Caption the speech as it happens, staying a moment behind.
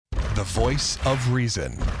The voice of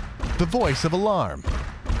reason. The voice of alarm.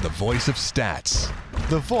 The voice of stats.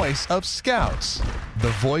 The voice of scouts. The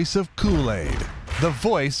voice of Kool-Aid. The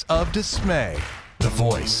voice of dismay. The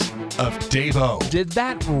voice of Dave-O. Did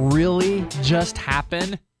that really just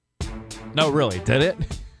happen? No, really, did it?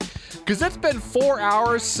 Because it's been 4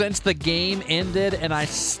 hours since the game ended, and I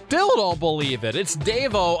still don't believe it. It's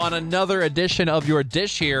Dave-O on another edition of Your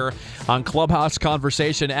Dish here on Clubhouse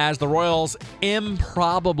Conversation as the Royals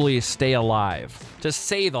improbably stay alive, to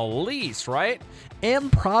say the least, right?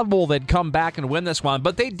 Improbable they'd come back and win this one,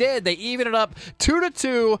 but they did. They evened it up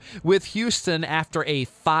 2-2 with Houston after a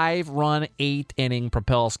 5-run, 8-inning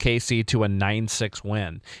propels KC to a 9-6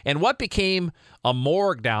 win. And what became a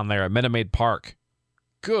morgue down there at Minute Maid Park?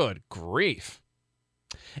 Good grief.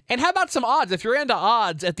 And how about some odds? If you're into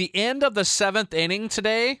odds, at the end of the 7th inning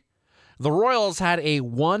today, the Royals had a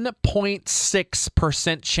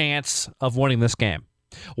 1.6% chance of winning this game.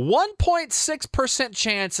 1.6%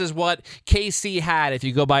 chance is what KC had if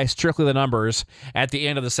you go by strictly the numbers at the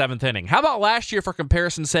end of the 7th inning. How about last year for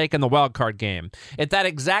comparison's sake in the wild card game? At that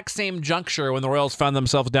exact same juncture when the Royals found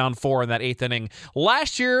themselves down 4 in that 8th inning,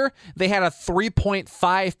 last year they had a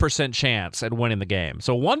 3.5% chance at winning the game.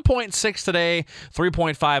 So 1.6 today,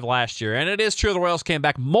 3.5 last year. And it is true the Royals came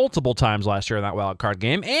back multiple times last year in that wild card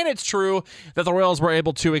game. And it's true that the Royals were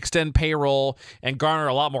able to extend payroll and garner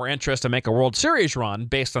a lot more interest and make a World Series run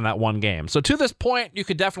based on that one game. So to this point, you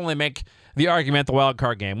could definitely make the argument the wild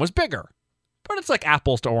card game was bigger. But it's like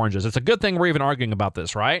apples to oranges. It's a good thing we're even arguing about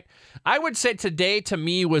this, right? I would say today, to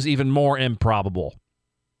me, was even more improbable.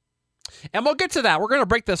 And we'll get to that. We're going to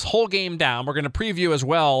break this whole game down. We're going to preview as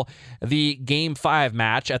well the Game 5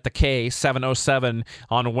 match at the K, 7:07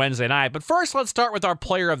 on Wednesday night. But first, let's start with our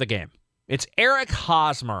player of the game. It's Eric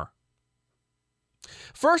Hosmer.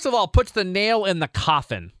 First of all, puts the nail in the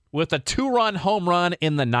coffin with a 2-run home run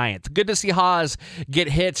in the 9th. Good to see Haas get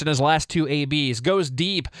hits in his last 2 ABs. Goes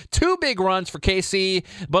deep. 2 big runs for KC,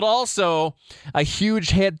 but also a huge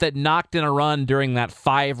hit that knocked in a run during that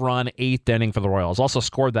 5-run 8th inning for the Royals. Also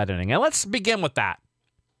scored that inning. And let's begin with that.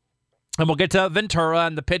 And we'll get to Ventura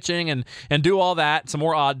and the pitching and do all that. Some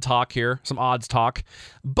more odd talk here. Some odds talk.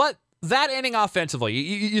 But that inning offensively,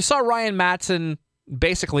 you saw Ryan Madson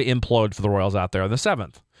basically implode for the Royals out there in the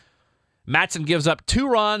 7th. Madson gives up 2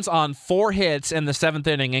 runs on 4 hits in the 7th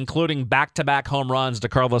inning, including back-to-back home runs to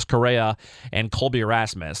Carlos Correa and Colby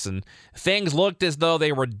Erasmus. And things looked as though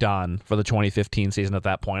they were done for the 2015 season at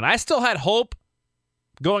that point. I still had hope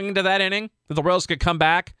going into that inning that the Royals could come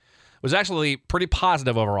back. It was actually pretty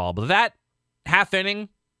positive overall. But that half inning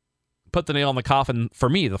put the nail in the coffin for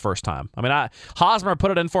me the first time. I mean, Hosmer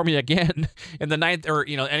put it in for me again in the 9th, or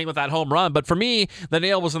ending with that home run. But for me, the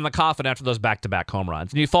nail was in the coffin after those back-to-back home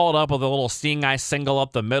runs. And you followed up with a little seeing eye single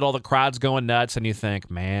up the middle. The crowd's going nuts, and you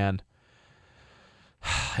think, man,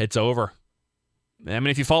 it's over. I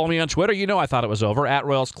mean, if you follow me on Twitter, you know I thought it was over at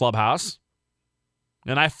Royals Clubhouse.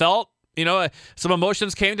 And I felt, some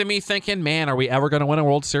emotions came to me thinking, man, are we ever going to win a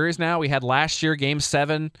World Series now? We had last year, Game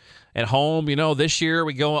 7 at home. This year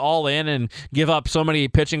we go all in and give up so many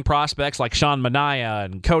pitching prospects like Sean Manaea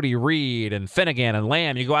and Cody Reed and Finnegan and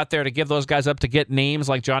Lamb. You go out there to give those guys up to get names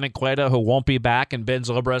like Johnny Cueto, who won't be back, and Ben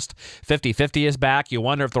Zobrist, 50-50 is back. You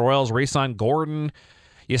wonder if the Royals re-sign Gordon.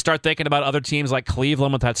 You start thinking about other teams like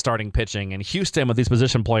Cleveland with that starting pitching, and Houston with these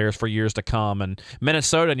position players for years to come, and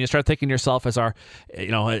Minnesota, and you start thinking to yourself, as our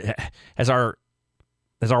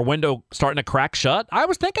window starting to crack shut? I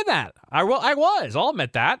was thinking that. I'll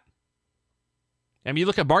admit that. And you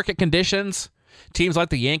look at market conditions, teams like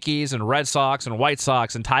the Yankees and Red Sox and White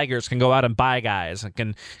Sox and Tigers can go out and buy guys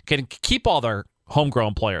and can keep all their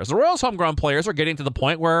homegrown players. The Royals' homegrown players are getting to the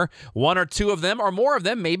point where 1 or 2 of them or more of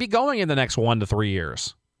them may be going in the next 1 to 3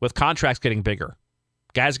 years, with contracts getting bigger.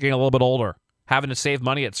 Guys are getting a little bit older, having to save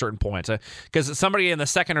money at certain points. Because somebody in the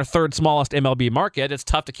 2nd or 3rd smallest MLB market, it's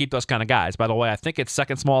tough to keep those kind of guys. By the way, I think it's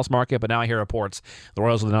 2nd smallest market, but now I hear reports the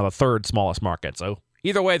Royals are now the 3rd smallest market. So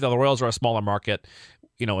either way, though, the Royals are a smaller market.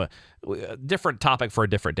 A different topic for a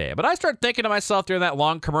different day. But I start thinking to myself during that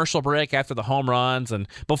long commercial break after the home runs, and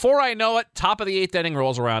before I know it, top of the 8th inning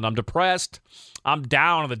rolls around. I'm depressed. I'm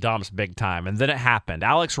down in the dumps big time. And then it happened.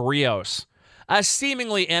 Alex Rios, a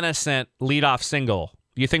seemingly innocent leadoff single.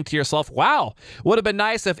 You think to yourself, wow, would have been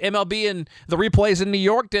nice if MLB and the replays in New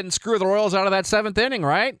York didn't screw the Royals out of that 7th inning,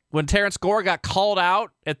 right? When Terrence Gore got called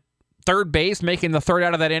out at 3rd base, making the 3rd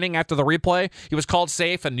out of that inning after the replay. He was called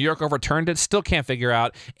safe, and New York overturned it. Still can't figure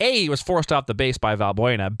out, A, he was forced off the base by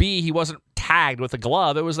Valbuena. B, he wasn't tagged with a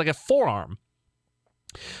glove. It was like a forearm.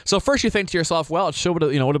 So first you think to yourself, well, it would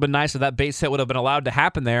have been nice if that base hit would have been allowed to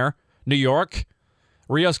happen there. New York,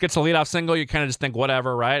 Rios gets a leadoff single. You kind of just think,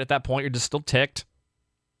 whatever, right? At that point, you're just still ticked.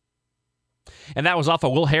 And that was off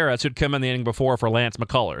of Will Harris, who'd come in the inning before for Lance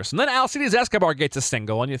McCullers. And then Alcides Escobar gets a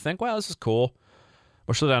single, and you think, well, this is cool.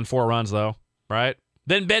 We're still down 4 runs, though, right?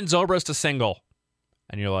 Then Ben Zobrist to single.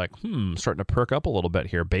 And you're like, starting to perk up a little bit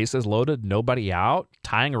here. Bases loaded, nobody out,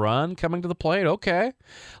 tying run coming to the plate. Okay.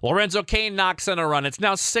 Lorenzo Cain knocks in a run. It's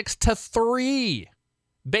now 6-3.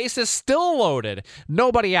 Bases still loaded,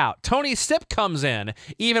 nobody out. Tony Sipp comes in,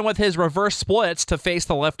 even with his reverse splits, to face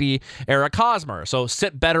the lefty Eric Hosmer. So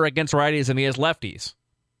Sipp better against righties than he is lefties.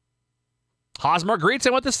 Hosmer greets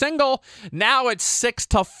him with a single. Now it's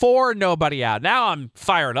 6-4, nobody out. Now I'm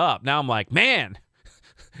fired up. Now I'm like, man,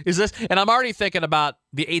 is this? And I'm already thinking about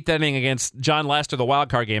the 8th inning against John Lester, the wild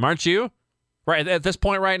card game, aren't you? Right at this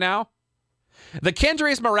point right now? The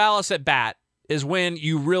Kendrys Morales at bat is when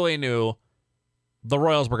you really knew the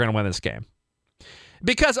Royals were going to win this game.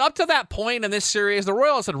 Because up to that point in this series, the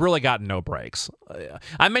Royals had really gotten no breaks.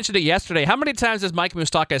 I mentioned it yesterday. How many times has Mike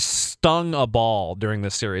Moustakas stung a ball during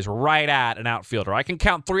this series right at an outfielder? I can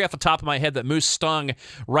count 3 off the top of my head that Moose stung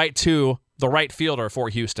right to the right fielder for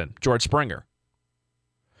Houston, George Springer.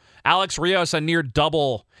 Alex Rios, a near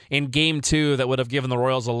double in Game 2 that would have given the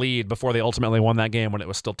Royals a lead before they ultimately won that game when it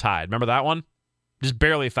was still tied. Remember that one? Just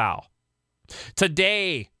barely foul.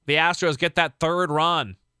 Today, the Astros get that 3rd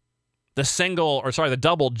run. The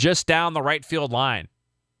double just down the right field line.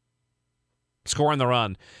 Scoring the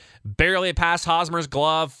run. Barely past Hosmer's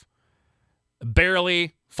glove.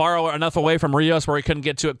 Barely far enough away from Rios where he couldn't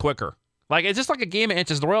get to it quicker. Like, it's just like a game of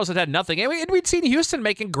inches. The Royals had nothing. And we'd seen Houston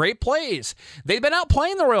making great plays. They've been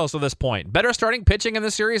outplaying the Royals to this point. Better starting pitching in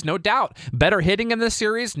this series, no doubt. Better hitting in this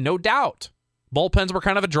series, no doubt. Bullpens were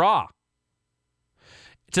kind of a draw.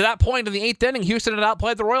 To that point in the 8th inning, Houston had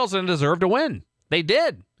outplayed the Royals and deserved to win. They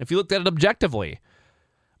did, if you looked at it objectively.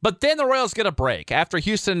 But then the Royals get a break after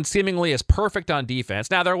Houston seemingly is perfect on defense.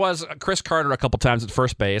 Now, there was Chris Carter a couple times at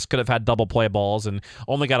first base, could have had double play balls and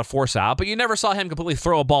only got a force out, but you never saw him completely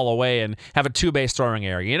throw a ball away and have a 2-base throwing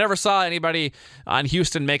area. You never saw anybody on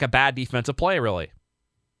Houston make a bad defensive play, really.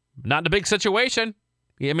 Not in a big situation.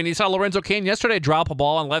 I mean, you saw Lorenzo Cain yesterday drop a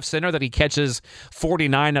ball in left center that he catches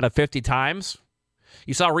 49 out of 50 times.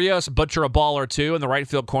 You saw Rios butcher a ball or two in the right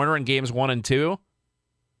field corner in games 1 and 2.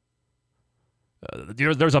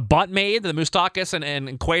 There's a bunt made, the Moustakas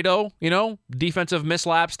and Cueto, defensive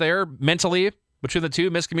mislaps there mentally between the two,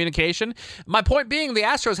 miscommunication. My point being, the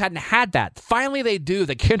Astros hadn't had that. Finally, they do.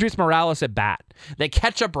 The Kendrys Morales at bat. They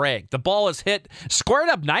catch a break. The ball is hit, squared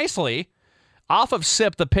up nicely off of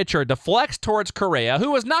Sipp, the pitcher, deflects towards Correa, who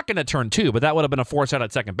was not going to turn 2, but that would have been a force out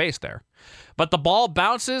at second base there. But the ball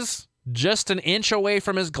bounces just an inch away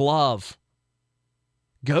from his glove.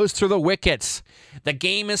 Goes through the wickets. The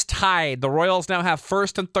game is tied. The Royals now have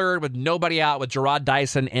 1st and 3rd with nobody out, with Jarrod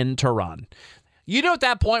Dyson in to run. You know, at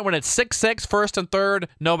that point when it's 6-6, 1st and 3rd,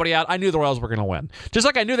 nobody out, I knew the Royals were going to win. Just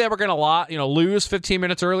like I knew they were going to lose 15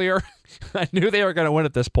 minutes earlier. I knew they were going to win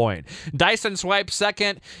at this point. Dyson swipes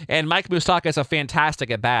 2nd, and Mike Moustakas a fantastic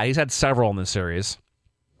at bat. He's had several in this series.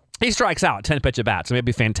 He strikes out 10 pitch at bat, so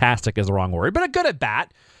maybe fantastic is the wrong word, but a good at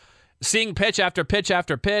bat. Seeing pitch after pitch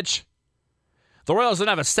after pitch. The Royals then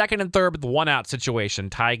have a 2nd and 3rd with the 1-out situation,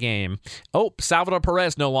 tie game. Salvador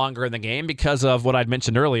Perez no longer in the game because of what I'd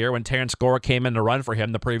mentioned earlier when Terrence Gore came in to run for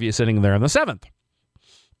him the previous inning there in the 7th.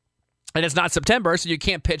 And it's not September, so you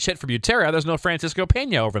can't pitch hit for Butera. There's no Francisco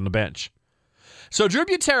Pena over on the bench. So Drew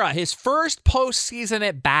Butera, his first postseason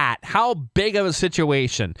at bat, how big of a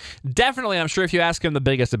situation? Definitely, I'm sure if you ask him, the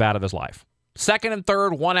biggest at bat of his life. 2nd and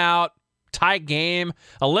 3rd, 1-out, tie game,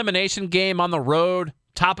 elimination game on the road.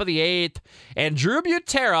 Top of the 8th, and Drew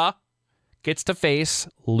Butera gets to face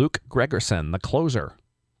Luke Gregerson, the closer.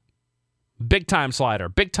 Big-time slider,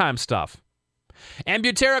 big-time stuff. And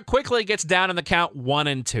Butera quickly gets down in the count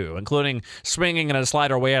 1-2, including swinging in a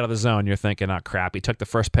slider way out of the zone. You're thinking, oh, crap, he took the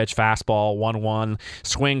first pitch fastball, 1-1,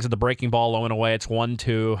 swings at the breaking ball low and away, it's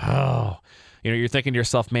 1-2. Oh. You're thinking to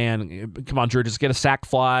yourself, man, come on, Drew, just get a sac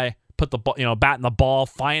fly, put the bat in the ball,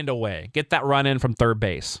 find a way, get that run in from third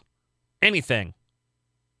base. Anything.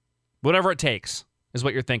 Whatever it takes is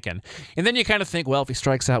what you're thinking. And then you kind of think, well, if he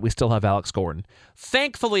strikes out, we still have Alex Gordon.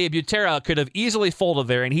 Thankfully, Butera could have easily folded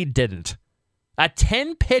there, and he didn't. A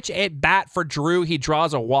 10-pitch at-bat for Drew. He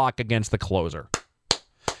draws a walk against the closer.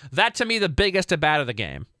 That, to me, the biggest at-bat of the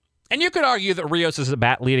game. And you could argue that Rios' at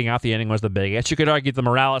bat leading out the inning was the biggest. You could argue the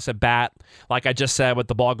Morales at bat, like I just said, with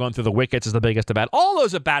the ball going through the wickets is the biggest at bat. All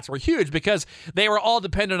those at bats were huge because they were all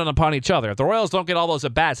dependent upon each other. If the Royals don't get all those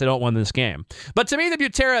at bats, they don't win this game. But to me, the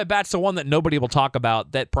Butera at bat's the one that nobody will talk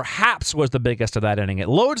about that perhaps was the biggest of that inning. It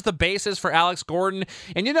loads the bases for Alex Gordon.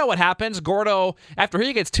 And you know what happens? Gordo, after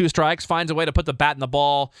he gets 2 strikes, finds a way to put the bat in the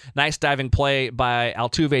ball. Nice diving play by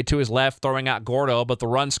Altuve to his left, throwing out Gordo, but the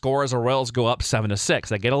run scores. The Royals go up 7-6.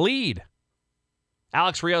 They get a lead.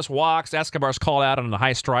 Alex Rios walks. Escobar's called out on a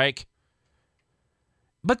high strike.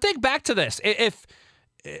 But think back to this. If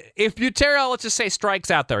Butera, let's just say,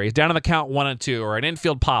 strikes out there, he's down on the count 1-2, or an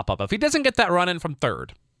infield pop-up. If he doesn't get that run in from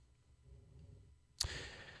third,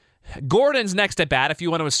 Gordon's next at bat, if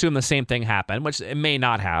you want to assume the same thing happened, which it may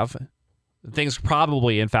not have. Things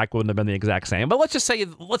probably, in fact, wouldn't have been the exact same. But let's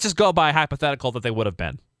just go by hypothetical that they would have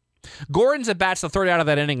been. Gordon's at bat's the third out of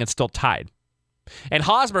that inning and still tied. And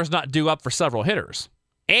Hosmer's not due up for several hitters.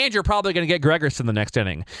 And you're probably going to get Gregerson the next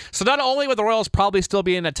inning. So not only would the Royals probably still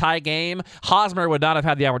be in a tie game, Hosmer would not have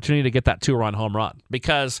had the opportunity to get that 2-run home run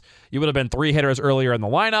because you would have been 3 hitters earlier in the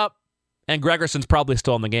lineup, and Gregerson's probably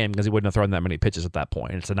still in the game because he wouldn't have thrown that many pitches at that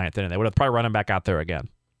point. It's the 9th inning. They would have probably run him back out there again.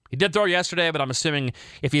 He did throw yesterday, but I'm assuming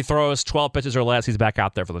if he throws 12 pitches or less, he's back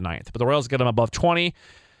out there for the 9th. But the Royals get him above 20,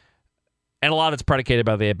 and a lot of it's predicated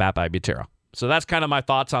by the at-bat by Butera. So that's kind of my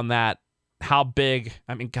thoughts on that. How big,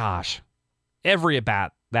 I mean, gosh, every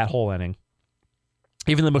at-bat, that whole inning.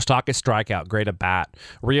 Even the Moustakas strikeout, great at-bat.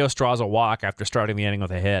 Rios draws a walk after starting the inning with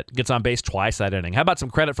a hit. Gets on base twice that inning. How about some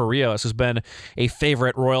credit for Rios, who's been a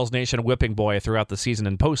favorite Royals Nation whipping boy throughout the season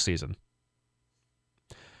and postseason.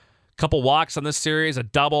 Couple walks on this series, a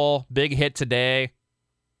double, big hit today.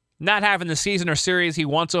 Not having the season or series he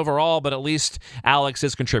wants overall, but at least Alex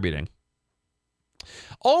is contributing.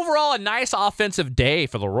 Overall, a nice offensive day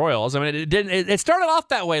for the Royals. I mean, it started off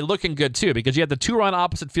that way looking good, too, because you had the 2-run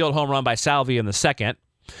opposite field home run by Salvi in the second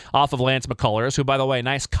off of Lance McCullers, who, by the way,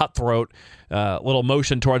 nice cutthroat little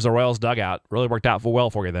motion towards the Royals dugout. Really worked out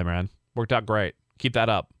well for you there, man. Worked out great. Keep that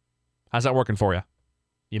up. How's that working for you?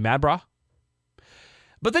 You mad, brah?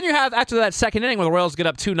 But then you have, after that second inning where the Royals get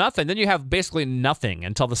up 2-0, then you have basically nothing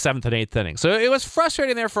until the 7th and 8th inning. So it was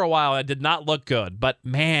frustrating there for a while. It did not look good. But,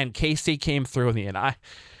 man, KC came through in the end.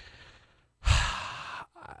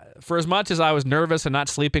 For as much as I was nervous and not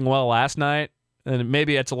sleeping well last night, and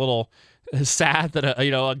maybe it's a little sad that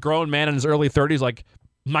a grown man in his early 30s like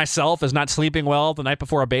myself is not sleeping well the night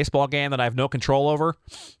before a baseball game that I have no control over.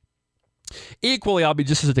 Equally, I'll be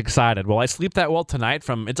just as excited. Will I sleep that well tonight?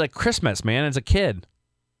 It's like Christmas, man, as a kid.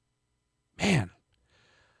 Man,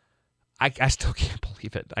 I still can't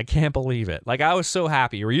believe it. I can't believe it. Like, I was so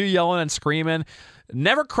happy. Were you yelling and screaming?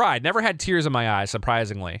 Never cried. Never had tears in my eyes,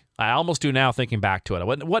 surprisingly. I almost do now thinking back to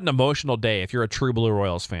it. What an emotional day if you're a true Blue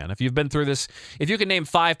Royals fan. If you've been through this, if you can name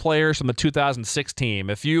 5 players from the 2006 team,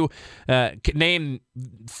 if you can name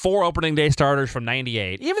 4 opening day starters from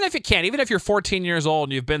 98, even if you can't, even if you're 14 years old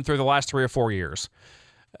and you've been through the last 3 or 4 years,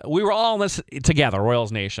 we were all in this together,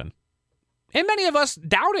 Royals Nation. And many of us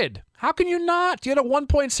doubted. How can you not? You had a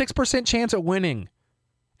 1.6% chance at winning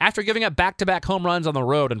after giving up back-to-back home runs on the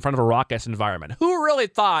road in front of a raucous environment. Who really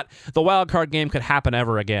thought the wild card game could happen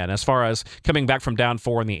ever again as far as coming back from down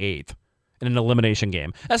 4 in the 8th in an elimination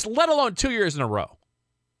game? That's let alone 2 years in a row.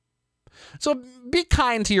 So be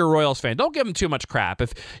kind to your Royals fan. Don't give them too much crap.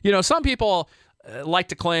 If some people like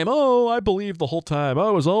to claim, "Oh, I believed the whole time.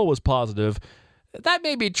 I was always positive." That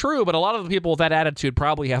may be true, but a lot of the people with that attitude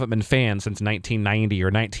probably haven't been fans since 1990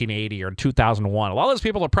 or 1980 or 2001. A lot of those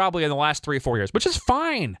people are probably in the last 3 or 4 years, which is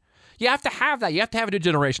fine. You have to have that. You have to have a new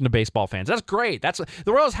generation of baseball fans. That's great. The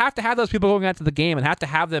Royals have to have those people going out to the game and have to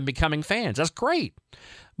have them becoming fans. That's great.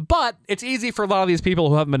 But it's easy for a lot of these people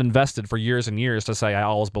who haven't been invested for years and years to say, "I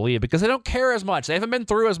always believe," because they don't care as much. They haven't been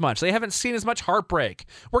through as much. They haven't seen as much heartbreak.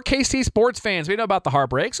 We're KC sports fans. We know about the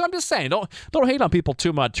heartbreak. So I'm just saying, don't hate on people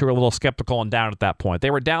too much who are a little skeptical and down at that point. They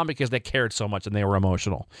were down because they cared so much and they were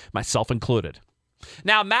emotional, myself included.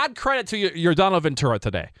 Now, mad credit to Yordano Ventura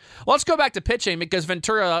today. Let's go back to pitching because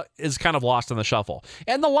Ventura is kind of lost in the shuffle.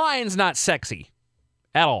 And the line's not sexy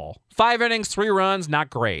at all. 5 innings, 3 runs,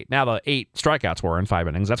 not great. Now, the 8 strikeouts were in 5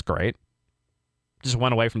 innings. That's great. Just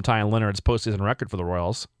went away from Tyon Leonard's postseason record for the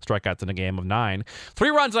Royals. Strikeouts in a game of 9. 3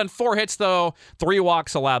 runs on 4 hits, though. 3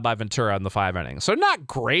 walks allowed by Ventura in the 5 innings. So not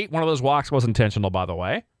great. One of those walks was intentional, by the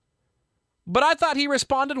way. But I thought he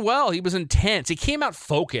responded well. He was intense. He came out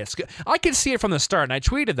focused. I could see it from the start, and I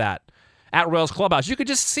tweeted that at Royals Clubhouse. You could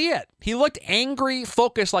just see it. He looked angry,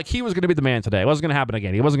 focused, like he was going to be the man today. It wasn't going to happen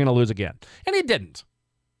again. He wasn't going to lose again. And he didn't.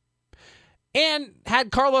 And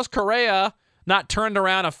had Carlos Correa not turned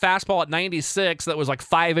around a fastball at 96 that was like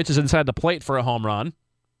 5 inches inside the plate for a home run,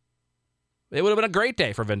 it would have been a great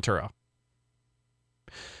day for Ventura.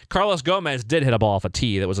 Carlos Gomez did hit a ball off a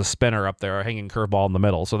tee that was a spinner up there, a hanging curveball in the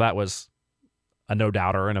middle, so that was a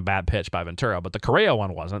no-doubter and a bad pitch by Ventura. But the Correa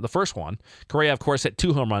one wasn't, the first one. Correa, of course, hit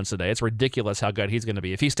 2 home runs today. It's ridiculous how good he's going to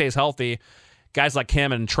be. If he stays healthy, guys like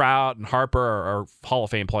him and Trout and Harper are Hall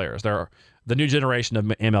of Fame players. They're the new generation of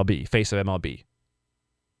MLB, face of MLB.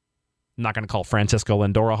 I'm not going to call Francisco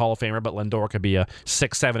Lindor a Hall of Famer, but Lindor could be a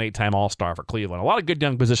 6, 7, 8-time All-Star for Cleveland. A lot of good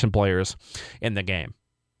young position players in the game.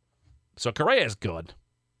 So Correa is good.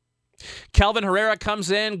 Kelvin Herrera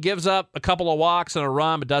comes in, gives up a couple of walks and a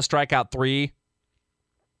run, but does strike out 3.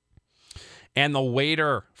 And the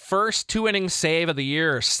waiter, first 2-inning save of the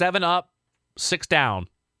year, 7 up, 6 down.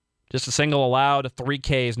 Just a single allowed, 3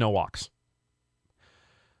 Ks, no walks.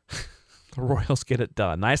 The Royals get it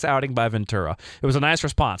done. Nice outing by Ventura. It was a nice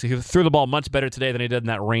response. He threw the ball much better today than he did in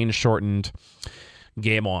that rain-shortened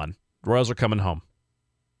game 1. Royals are coming home.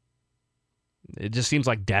 It just seems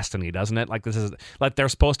like destiny, doesn't it? Like this is like they're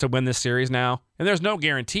supposed to win this series now. And there's no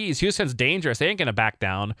guarantees. Houston's dangerous. They ain't going to back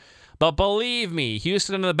down. But believe me,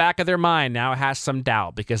 Houston in the back of their mind now has some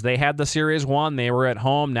doubt because they had the series won. They were at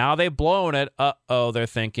home. Now they've blown it. They're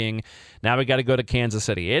thinking, now we got to go to Kansas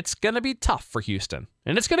City. It's going to be tough for Houston.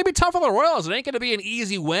 And it's going to be tough for the Royals. It ain't going to be an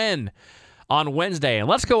easy win on Wednesday. And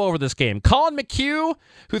let's go over this game. Colin McHugh,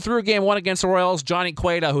 who threw game 1 against the Royals. Johnny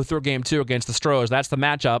Cueto, who threw game 2 against the Stros. That's the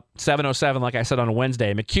matchup, 7-07, like I said, on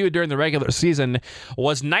Wednesday. McHugh, during the regular season,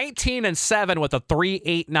 was 19-7 with a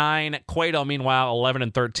 3.89. Cueto, meanwhile,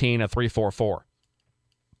 11-13, a 3.44.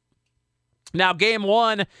 Now, game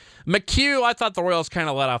 1, McHugh, I thought the Royals kind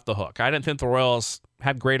of let off the hook. I didn't think the Royals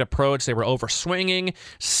had great approach. They were over-swinging.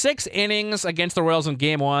 6 innings against the Royals in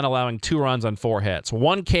game 1, allowing 2 runs on 4 hits.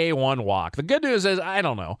 1 K, 1 walk. The good news is, I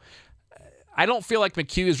don't know. I don't feel like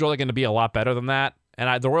McHugh is really going to be a lot better than that.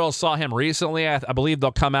 And the Royals saw him recently. I believe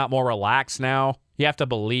they'll come out more relaxed now. You have to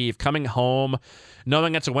believe. Coming home,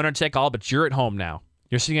 knowing it's a winner-take-all, but you're at home now.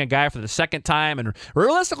 You're seeing a guy for the second time, and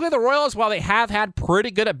realistically, the Royals, while they have had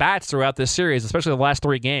pretty good at-bats throughout this series, especially the last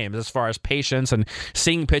 3 games, as far as patience and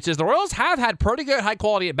seeing pitches, the Royals have had pretty good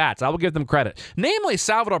high-quality at-bats. I will give them credit. Namely,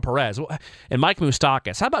 Salvador Perez and Mike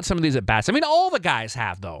Moustakas. How about some of these at-bats? I mean, all the guys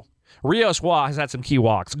have, though. Rios has had some key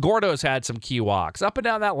walks. Gordo's had some key walks. Up and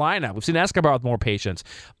down that lineup. We've seen Escobar with more patience.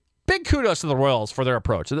 Big kudos to the Royals for their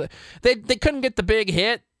approach. They couldn't get the big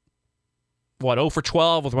hit. 0 for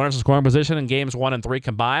 12 with runners in scoring position in games 1 and 3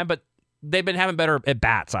 combined, but they've been having better at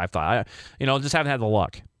bats, I thought. Just haven't had the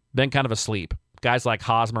luck. Been kind of asleep. Guys like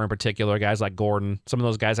Hosmer in particular, guys like Gordon, some of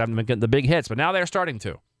those guys haven't been getting the big hits, but now they're starting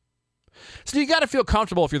to. So you got to feel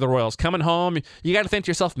comfortable if you're the Royals. Coming home, you got to think to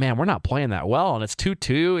yourself, man, we're not playing that well, and it's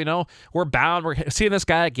 2-2. We're bound. We're seeing this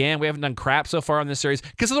guy again. We haven't done crap so far in this series.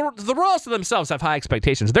 Because the Royals to themselves have high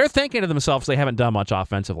expectations. They're thinking to themselves they haven't done much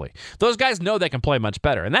offensively. Those guys know they can play much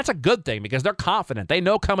better, and that's a good thing because they're confident. They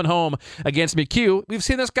know coming home against McHugh, we've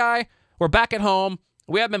seen this guy. We're back at home.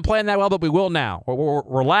 We haven't been playing that well, but we will now. We're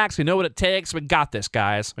relaxed. We know what it takes. We got this,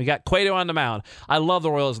 guys. We got Cueto on the mound. I love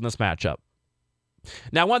the Royals in this matchup.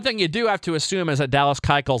 Now, one thing you do have to assume is that Dallas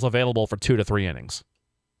Keuchel's available for 2 to 3 innings.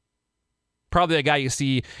 Probably a guy you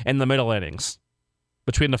see in the middle innings,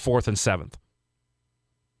 between the 4th and 7th.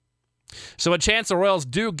 So a chance the Royals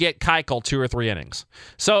do get Keuchel 2 or 3 innings.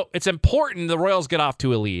 So it's important the Royals get off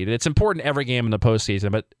to a lead. It's important every game in the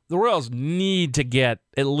postseason, but the Royals need to get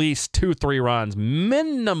at least 2-3 runs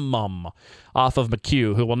minimum off of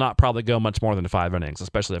McHugh, who will not probably go much more than 5 innings,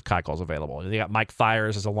 especially if Keuchel's available. They got Mike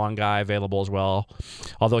Fiers as a long guy available as well,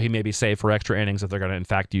 although he may be saved for extra innings if they're going to, in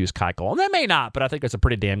fact, use Keuchel. And they may not, but I think it's a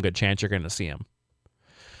pretty damn good chance you're going to see him.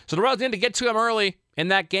 So the Royals need to get to him early in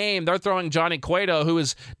that game. They're throwing Johnny Cueto, who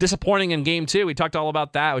was disappointing in game 2. We talked all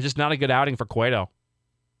about that. It was just not a good outing for Cueto.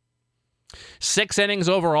 6 innings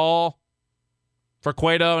overall for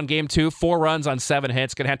Cueto in game 2, 4 runs on 7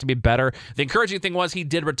 hits. Going to have to be better. The encouraging thing was he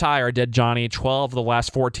did retire, did Johnny. 12 of the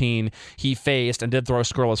last 14 he faced and did throw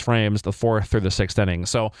scoreless frames the 4th through the 6th inning.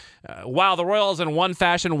 So while the Royals in one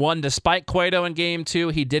fashion won despite Cueto in game 2,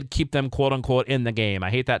 he did keep them quote-unquote in the game.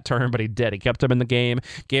 I hate that term, but he did. He kept them in the game,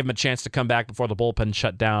 gave them a chance to come back before the bullpen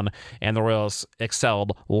shut down, and the Royals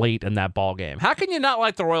excelled late in that ball game. How can you not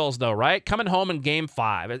like the Royals, though, right? Coming home in game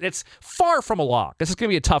 5. It's far from a lock. This is going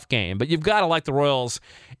to be a tough game, but you've got to like the Royals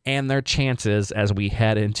and their chances as we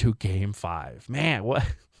head into game 5. Man, what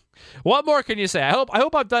What more can you say? I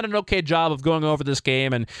hope I've done an okay job of going over this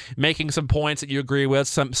game and making some points that you agree with.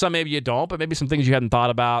 Some maybe you don't, but maybe some things you hadn't thought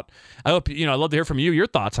about. I hope, I'd love to hear from you, your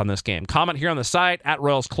thoughts on this game. Comment here on the site, at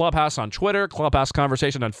Royals Clubhouse on Twitter, Clubhouse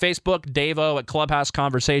Conversation on Facebook, Davo at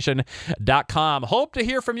clubhouseconversation.com. Hope to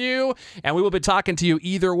hear from you, and we will be talking to you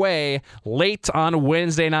either way late on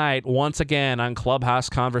Wednesday night, once again on Clubhouse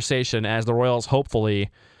Conversation, as the Royals hopefully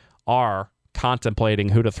are contemplating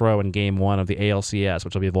who to throw in Game 1 of the ALCS,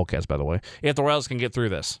 which will be Volquez, by the way, if the Royals can get through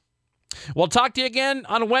this. We'll talk to you again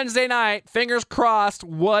on Wednesday night. Fingers crossed.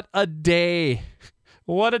 What a day.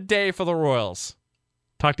 What a day for the Royals.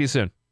 Talk to you soon.